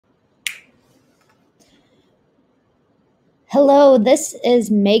Hello, this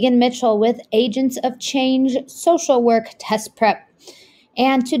is Megan Mitchell with Agents of Change Social Work Test Prep.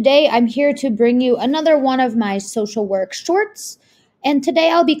 And today I'm here to bring you another one of my social work shorts. And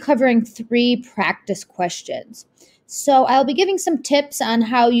today I'll be covering 3 practice questions. So I'll be giving some tips on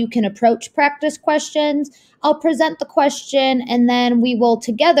how you can approach practice questions. I'll present the question and then we will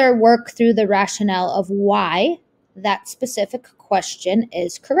together work through the rationale of why that specific question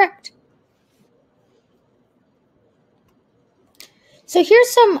is correct. So here's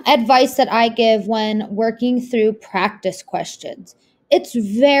some advice that I give when working through practice questions. It's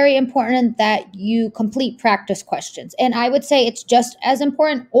very important that you complete practice questions. And I would say it's just as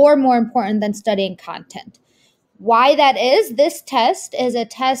important or more important than studying content. Why that is, this test is a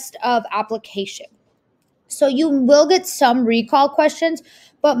test of application. So you will get some recall questions,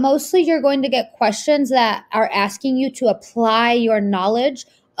 but mostly you're going to get questions that are asking you to apply your knowledge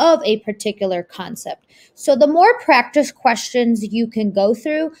of a particular concept. So the more practice questions you can go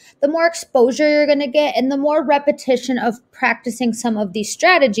through, the more exposure you're going to get and the more repetition of practicing some of these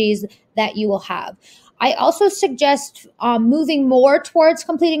strategies that you will have. I also suggest moving more towards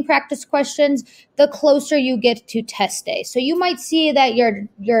completing practice questions the closer you get to test day. So you might see that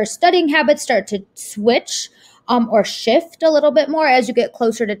your studying habits start to switch or shift a little bit more as you get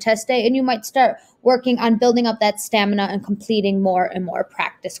closer to test day, and you might start working on building up that stamina and completing more and more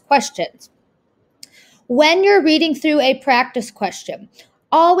practice questions. When you're reading through a practice question,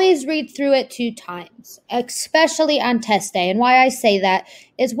 always read through it 2 times, especially on test day. And why I say that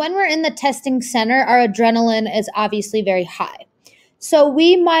is when we're in the testing center, our adrenaline is obviously very high. So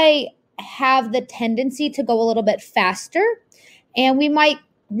we might have the tendency to go a little bit faster, and we might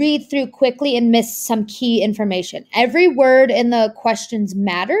read through quickly and miss some key information. Every word in the questions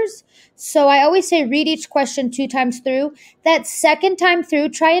matters. So I always say read each question 2 times through. That second time through,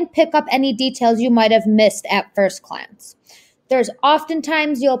 try and pick up any details you might have missed at first glance. There's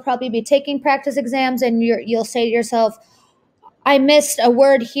oftentimes you'll probably be taking practice exams and you'll say to yourself, I missed a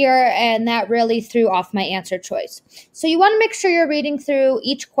word here and that really threw off my answer choice. So you want to make sure you're reading through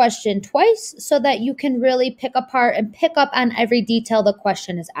each question twice so that you can really pick apart and pick up on every detail the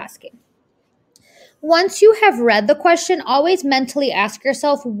question is asking. Once you have read the question, always mentally ask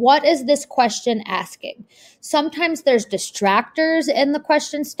yourself, what is this question asking? Sometimes there's distractors in the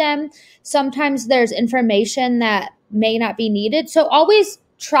question stem. Sometimes there's information that may not be needed. So always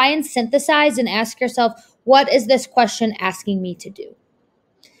try and synthesize and ask yourself, what is this question asking me to do?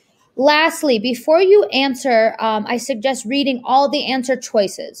 Lastly, before you answer, I suggest reading all the answer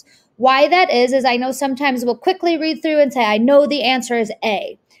choices. Why that is I know sometimes we'll quickly read through and say, I know the answer is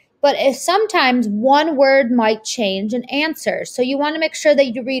A. But if sometimes one word might change an answer. So you want to make sure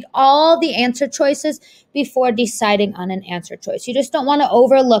that you read all the answer choices before deciding on an answer choice. You just don't want to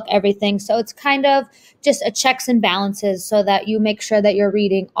overlook everything. So it's kind of just a checks and balances so that you make sure that you're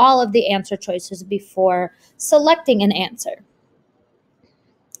reading all of the answer choices before selecting an answer.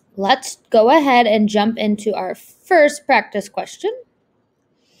 Let's go ahead and jump into our first practice question.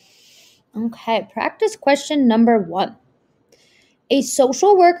 Okay, practice question number 1. A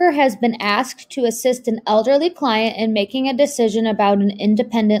social worker has been asked to assist an elderly client in making a decision about an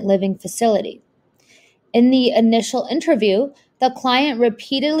independent living facility. In the initial interview, the client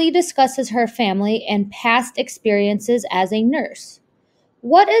repeatedly discusses her family and past experiences as a nurse.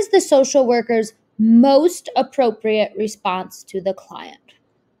 What is the social worker's most appropriate response to the client?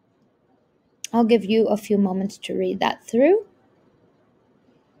 I'll give you a few moments to read that through.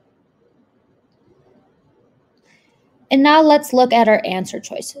 And now let's look at our answer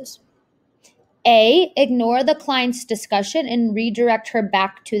choices. A, ignore the client's discussion and redirect her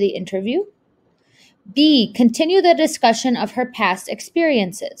back to the interview. B, continue the discussion of her past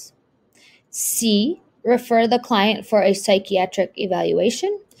experiences. C, refer the client for a psychiatric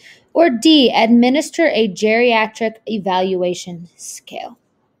evaluation. Or D, administer a geriatric evaluation scale.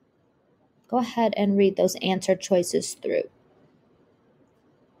 Go ahead and read those answer choices through.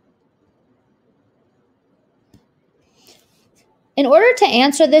 In order to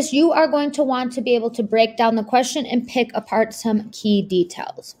answer this, you are going to want to be able to break down the question and pick apart some key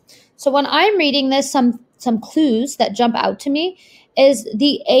details. So when I'm reading this, some clues that jump out to me is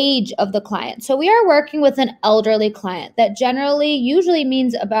the age of the client. So we are working with an elderly client that usually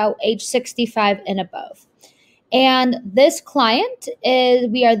means about age 65 and above. And this client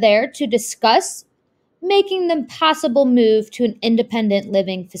we are there to discuss making the possible move to an independent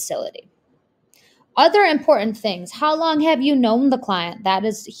living facility. Other important things. How long have you known the client? That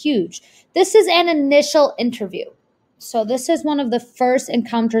is huge. This is an initial interview. So this is one of the first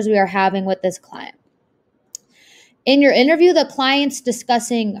encounters we are having with this client. In your interview, the client's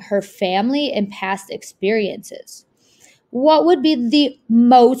discussing her family and past experiences. what would be the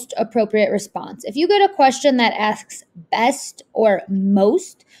most appropriate response? If you get a question that asks best or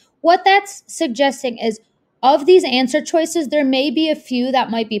most, what that's suggesting is of these answer choices, there may be a few that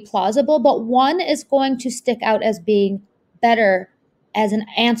might be plausible, but one is going to stick out as being better as an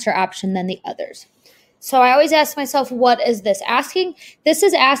answer option than the others. So I always ask myself, what is this asking? This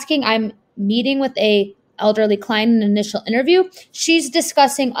is asking, I'm meeting with a elderly client in an initial interview. She's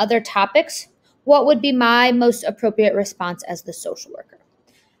discussing other topics. What would be my most appropriate response as the social worker?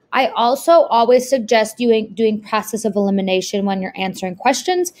 I also always suggest doing process of elimination when you're answering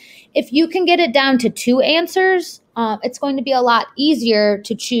questions. If you can get it down to 2 answers, it's going to be a lot easier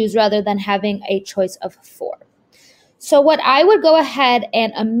to choose rather than having a choice of 4. So what I would go ahead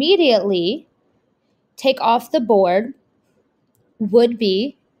and immediately take off the board would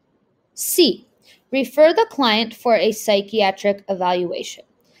be C, refer the client for a psychiatric evaluation.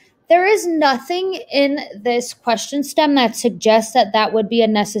 There is nothing in this question stem that suggests that that would be a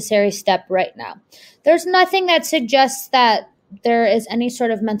necessary step right now. There's nothing that suggests that there is any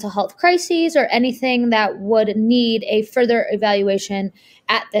sort of mental health crises or anything that would need a further evaluation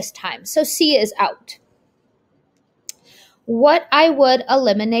at this time. So C is out. What I would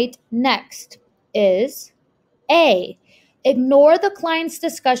eliminate next is A, ignore the client's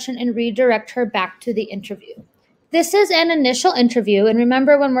discussion and redirect her back to the interview. This is an initial interview, and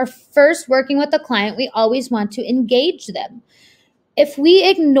remember, when we're first working with the client, we always want to engage them. If we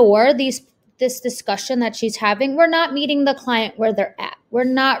ignore this discussion that she's having, we're not meeting the client where they're at. We're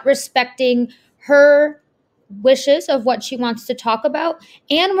not respecting her wishes of what she wants to talk about,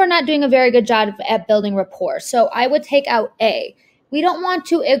 and we're not doing a very good job at building rapport. So I would take out A. We don't want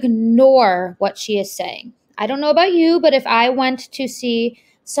to ignore what she is saying. I don't know about you, but if I went to see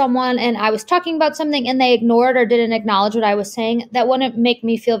someone and I was talking about something and they ignored or didn't acknowledge what I was saying, that wouldn't make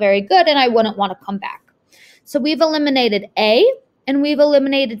me feel very good and I wouldn't want to come back. So we've eliminated A and we've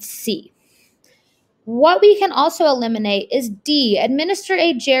eliminated C. What we can also eliminate is D, administer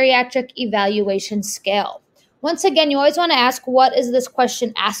a geriatric evaluation scale. Once again, you always want to ask, what is this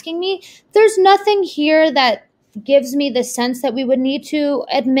question asking me? There's nothing here that gives me the sense that we would need to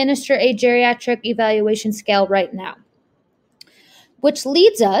administer a geriatric evaluation scale right now. Which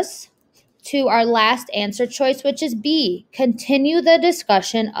leads us to our last answer choice, which is B, continue the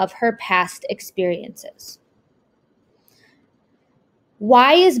discussion of her past experiences.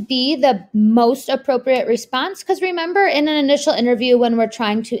 Why is B the most appropriate response? Because remember, in an initial interview, when we're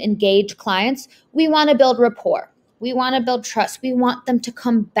trying to engage clients, we want to build rapport. We want to build trust. We want them to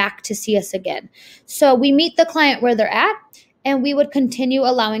come back to see us again. So we meet the client where they're at, and we would continue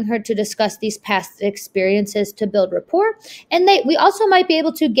allowing her to discuss these past experiences to build rapport. And we also might be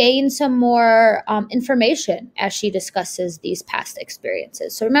able to gain some more information as she discusses these past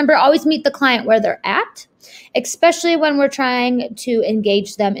experiences. So remember, always meet the client where they're at, especially when we're trying to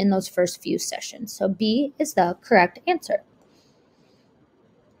engage them in those first few sessions. So B is the correct answer.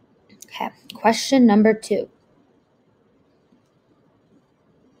 Okay, question number 2.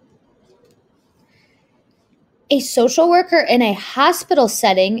 A social worker in a hospital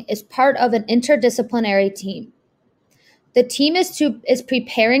setting is part of an interdisciplinary team. The team is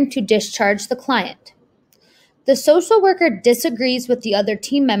preparing to discharge the client. The social worker disagrees with the other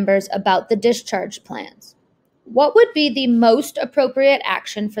team members about the discharge plans. What would be the most appropriate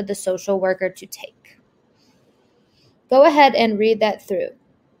action for the social worker to take? Go ahead and read that through.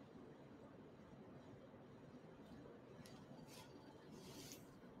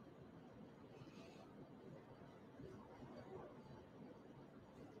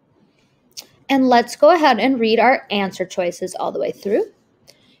 And let's go ahead and read our answer choices all the way through.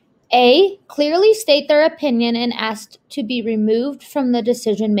 A, clearly state their opinion and ask to be removed from the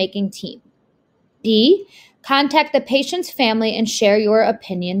decision-making team. B, contact the patient's family and share your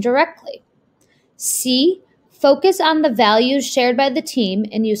opinion directly. C, focus on the values shared by the team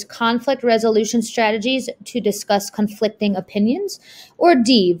and use conflict resolution strategies to discuss conflicting opinions. Or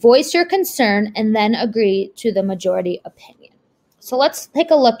D, voice your concern and then agree to the majority opinion. So let's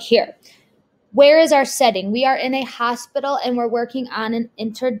take a look here. Where is our setting? We are in a hospital and we're working on an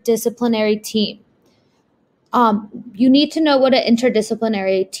interdisciplinary team. You need to know what an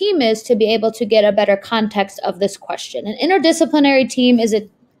interdisciplinary team is to be able to get a better context of this question. An interdisciplinary team is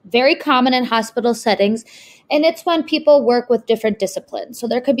very common in hospital settings, and it's when people work with different disciplines. So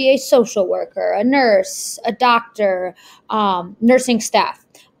there could be a social worker, a nurse, a doctor, nursing staff.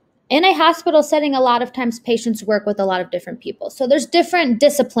 In a hospital setting, a lot of times patients work with a lot of different people. So there's different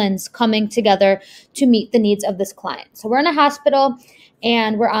disciplines coming together to meet the needs of this client. So we're in a hospital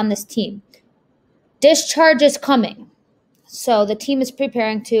and we're on this team. Discharge is coming. So the team is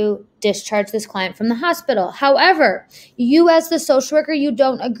preparing to discharge this client from the hospital. However, you as the social worker, you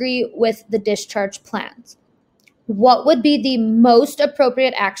don't agree with the discharge plans. What would be the most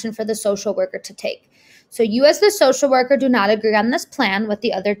appropriate action for the social worker to take? So you as the social worker do not agree on this plan with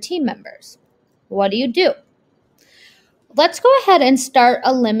the other team members. What do? Let's go ahead and start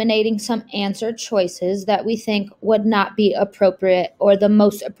eliminating some answer choices that we think would not be appropriate or the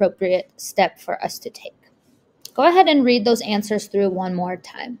most appropriate step for us to take. Go ahead and read those answers through one more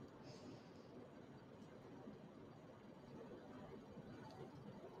time.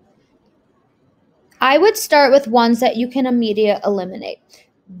 I would start with ones that you can immediately eliminate.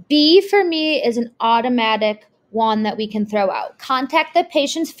 B for me is an automatic one that we can throw out. Contact the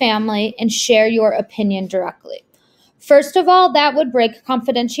patient's family and share your opinion directly. First of all, that would break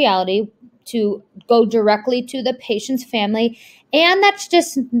confidentiality to go directly to the patient's family, and that's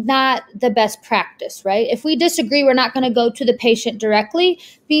just not the best practice, right? If we disagree, we're not going to go to the patient directly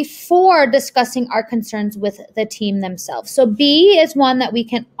before discussing our concerns with the team themselves. So B is one that we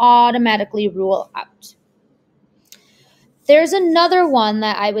can automatically rule out. There's another one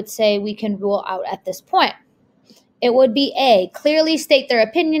that I would say we can rule out at this point. It would be A, clearly state their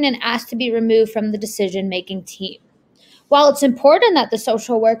opinion and ask to be removed from the decision-making team. While it's important that the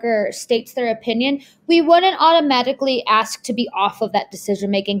social worker states their opinion, we wouldn't automatically ask to be off of that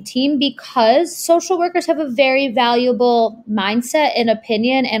decision-making team because social workers have a very valuable mindset and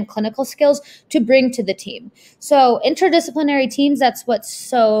opinion and clinical skills to bring to the team. So interdisciplinary teams, that's what's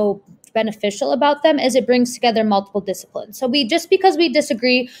so beneficial about them, is it brings together multiple disciplines. So just because we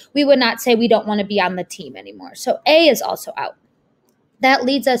disagree, we would not say we don't want to be on the team anymore. So A is also out. That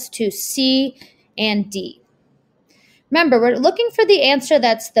leads us to C and D. Remember, we're looking for the answer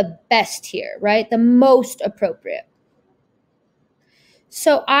that's the best here, right? The most appropriate.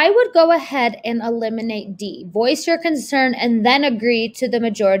 So I would go ahead and eliminate D. Voice your concern and then agree to the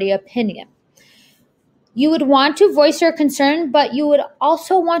majority opinion. You would want to voice your concern, but you would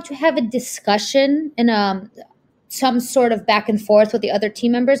also want to have a discussion and some sort of back and forth with the other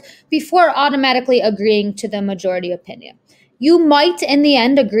team members before automatically agreeing to the majority opinion. You might in the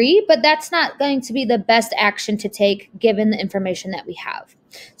end agree, but that's not going to be the best action to take given the information that we have.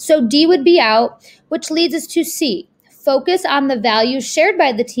 So D would be out, which leads us to C. Focus on the values shared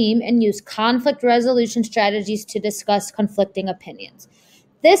by the team and use conflict resolution strategies to discuss conflicting opinions.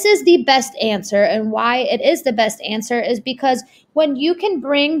 This is the best answer, and why it is the best answer is because when you can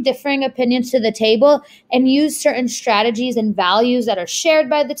bring differing opinions to the table and use certain strategies and values that are shared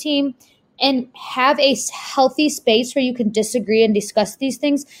by the team, and have a healthy space where you can disagree and discuss these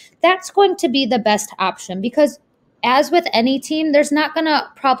things, that's going to be the best option because as with any team, there's not going to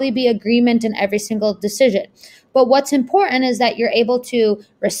probably be agreement in every single decision. But what's important is that you're able to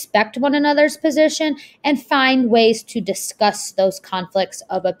respect one another's position and find ways to discuss those conflicts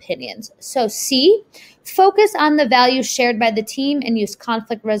of opinions. So C, focus on the values shared by the team and use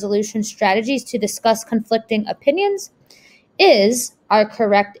conflict resolution strategies to discuss conflicting opinions is our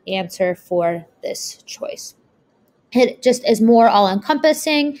correct answer for this choice. It just is more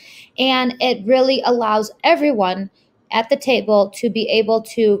all-encompassing, and it really allows everyone at the table to be able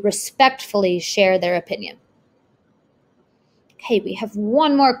to respectfully share their opinion. Okay, we have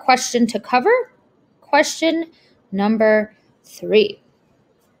one more question to cover. Question number 3.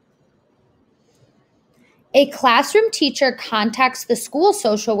 A classroom teacher contacts the school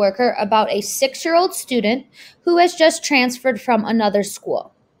social worker about a 6-year-old student who has just transferred from another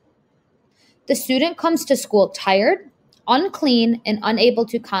school. The student comes to school tired, unclean, and unable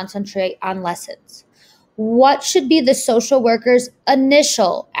to concentrate on lessons. What should be the social worker's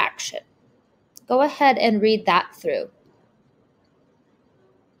initial action? Go ahead and read that through.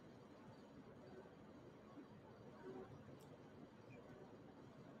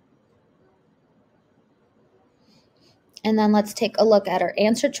 And then let's take a look at our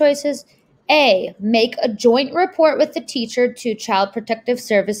answer choices. A, make a joint report with the teacher to Child Protective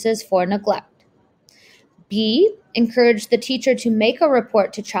Services for neglect. B, encourage the teacher to make a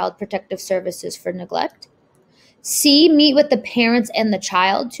report to Child Protective Services for neglect. C, meet with the parents and the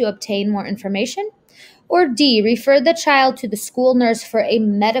child to obtain more information. Or D, refer the child to the school nurse for a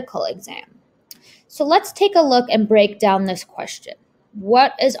medical exam. So let's take a look and break down this question.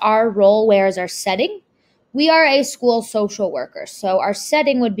 What is our role? Where is our setting? We are a school social worker, so our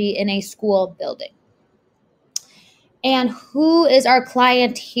setting would be in a school building. And who is our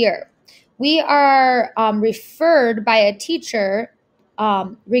client here? We are referred by a teacher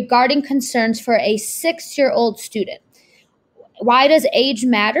regarding concerns for a 6-year-old student. Why does age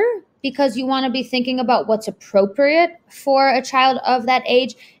matter? Because you want to be thinking about what's appropriate for a child of that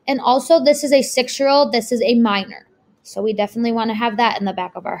age. And also, this is a 6-year-old. This is a minor. So we definitely want to have that in the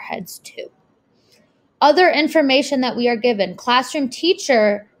back of our heads too. Other information that we are given. Classroom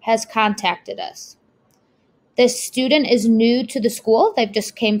teacher has contacted us. This student is new to the school. They've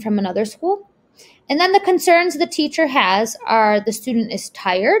just came from another school. And then the concerns the teacher has are the student is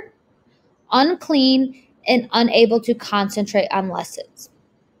tired, unclean, and unable to concentrate on lessons.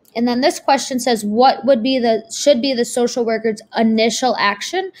 And then this question says, what should be the social worker's initial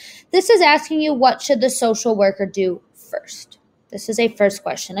action? This is asking you, what should the social worker do first? This is a first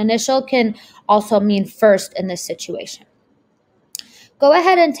question. Initial can also mean first in this situation. Go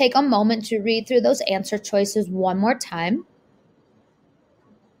ahead and take a moment to read through those answer choices one more time.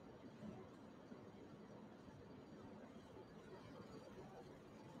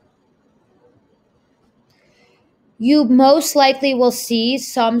 You most likely will see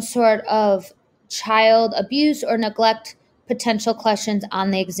some sort of child abuse or neglect potential questions on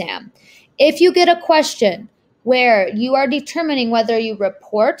the exam. If you get a question where you are determining whether you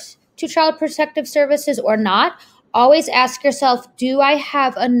report to Child Protective Services or not, always ask yourself, do I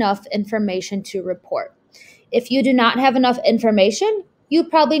have enough information to report? If you do not have enough information, you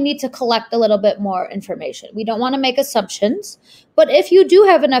probably need to collect a little bit more information. We don't want to make assumptions, but if you do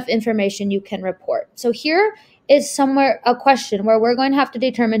have enough information, you can report. So here is somewhere a question where we're going to have to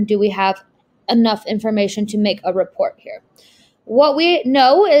determine, do we have enough information to make a report here? What we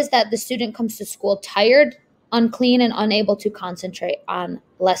know is that the student comes to school tired, unclean, and unable to concentrate on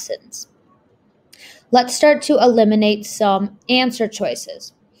lessons. Let's start to eliminate some answer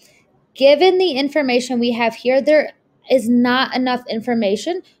choices. Given the information we have here, there is not enough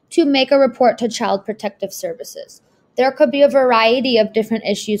information to make a report to Child Protective Services. There could be a variety of different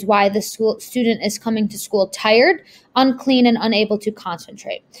issues why the student is coming to school tired, unclean, and unable to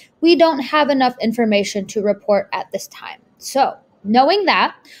concentrate. We don't have enough information to report at this time. So, knowing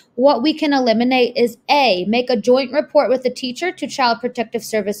that, what we can eliminate is A, make a joint report with the teacher to Child Protective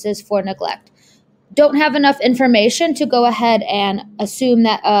Services for neglect. Don't have enough information to go ahead and assume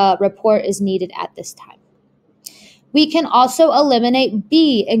that a report is needed at this time. We can also eliminate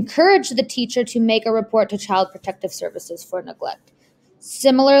B, encourage the teacher to make a report to Child Protective Services for neglect.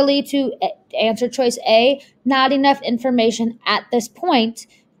 Similarly to answer choice A, not enough information at this point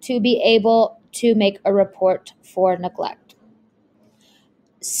to be able to make a report for neglect.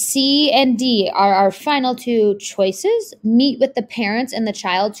 C and D are our final two choices. Meet with the parents and the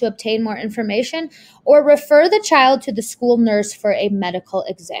child to obtain more information, or refer the child to the school nurse for a medical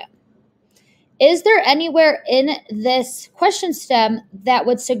exam. Is there anywhere in this question stem that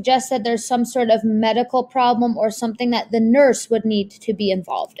would suggest that there's some sort of medical problem or something that the nurse would need to be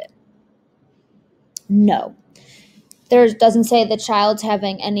involved in? No. There doesn't say the child's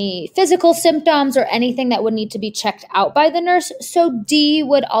having any physical symptoms or anything that would need to be checked out by the nurse, so D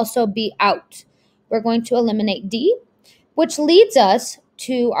would also be out. We're going to eliminate D, which leads us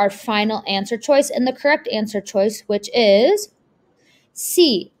to our final answer choice, and the correct answer choice, which is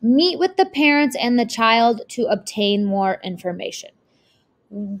C, meet with the parents and the child to obtain more information.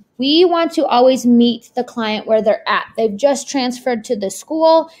 We want to always meet the client where they're at. They've just transferred to the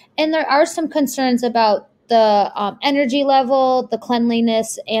school, and there are some concerns about the energy level, the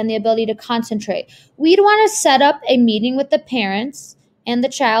cleanliness, and the ability to concentrate. We'd want to set up a meeting with the parents and the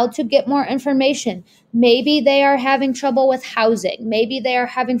child to get more information. Maybe they are having trouble with housing. Maybe they are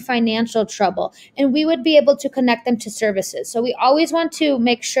having financial trouble, and we would be able to connect them to services. So we always want to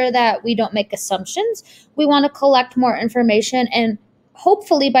make sure that we don't make assumptions. We want to collect more information, and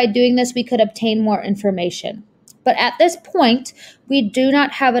hopefully by doing this, we could obtain more information. But at this point, we do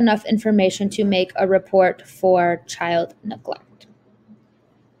not have enough information to make a report for child neglect.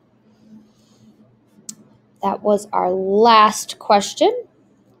 That was our last question.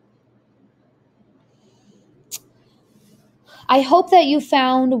 I hope that you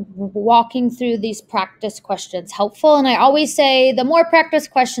found walking through these practice questions helpful. And I always say the more practice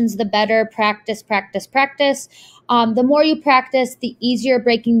questions, the better. Practice, practice, practice. The more you practice, the easier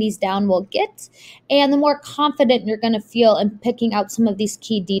breaking these down will get, and the more confident you're going to feel in picking out some of these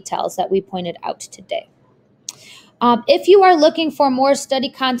key details that we pointed out today. If you are looking for more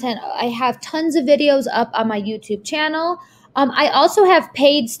study content, I have tons of videos up on my YouTube channel. I also have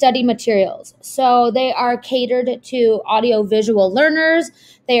paid study materials. So they are catered to audio-visual learners.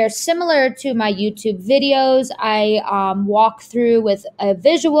 They are similar to my YouTube videos. I walk through with a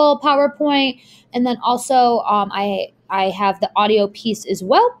visual PowerPoint, and then also I have the audio piece as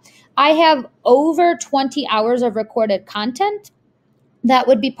well. I have over 20 hours of recorded content. That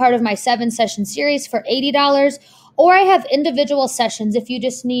would be part of my 7-session series for $80. Or I have individual sessions if you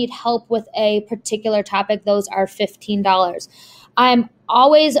just need help with a particular topic. Those are $15. I'm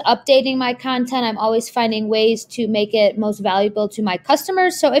always updating my content. I'm always finding ways to make it most valuable to my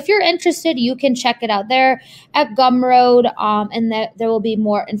customers. So if you're interested, you can check it out there at Gumroad, and there will be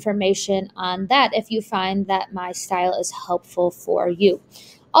more information on that if you find that my style is helpful for you.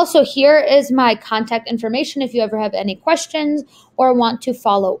 Also, here is my contact information if you ever have any questions or want to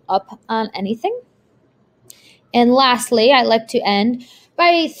follow up on anything. And lastly, I'd like to end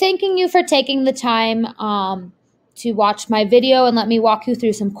by thanking you for taking the time to watch my video and let me walk you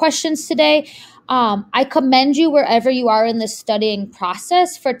through some questions today. I commend you wherever you are in this studying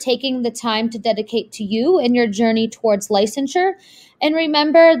process for taking the time to dedicate to you and your journey towards licensure. And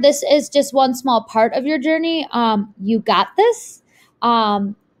remember, this is just one small part of your journey. You got this.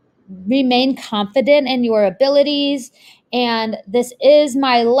 Remain confident in your abilities. And this is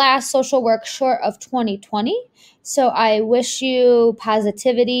my last social work short of 2020. So I wish you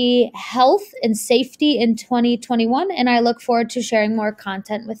positivity, health, and safety in 2021. And I look forward to sharing more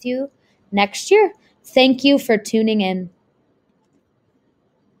content with you next year. Thank you for tuning in.